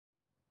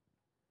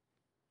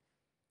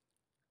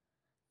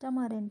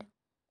Tamarind,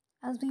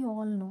 as we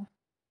all know,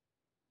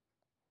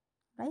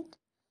 right?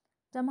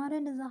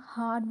 Tamarind is a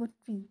hardwood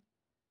tree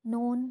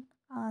known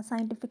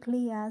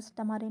scientifically as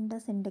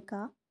Tamarindus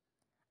indica.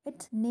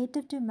 It's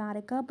native to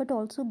America but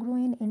also grew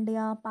in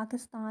India,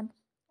 Pakistan,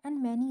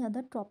 and many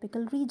other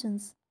tropical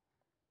regions.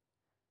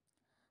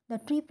 The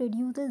tree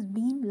produces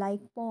bean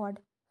like pod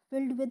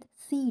filled with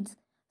seeds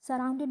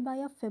surrounded by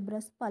a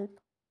fibrous pulp.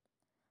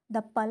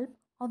 The pulp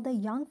of the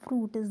young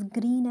fruit is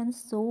green and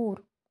sour.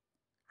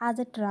 As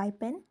it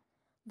ripens,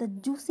 the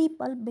juicy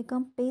pulp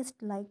becomes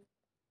paste like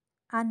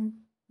and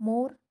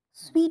more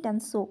sweet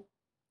and so.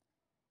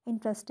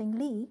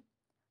 Interestingly,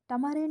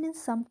 tamarind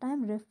is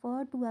sometimes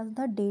referred to as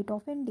the date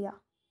of India,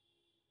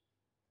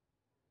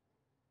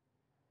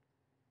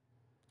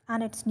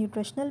 and its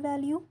nutritional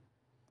value: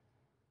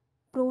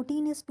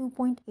 protein is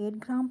 2.8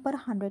 gram per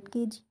 100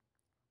 kg,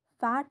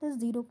 fat is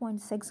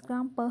 0.6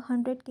 gram per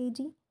 100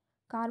 kg,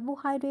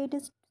 carbohydrate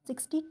is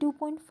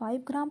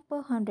 62.5 gram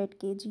per 100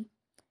 kg,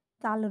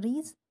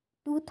 calories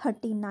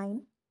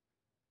 239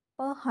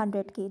 per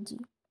 100 kg.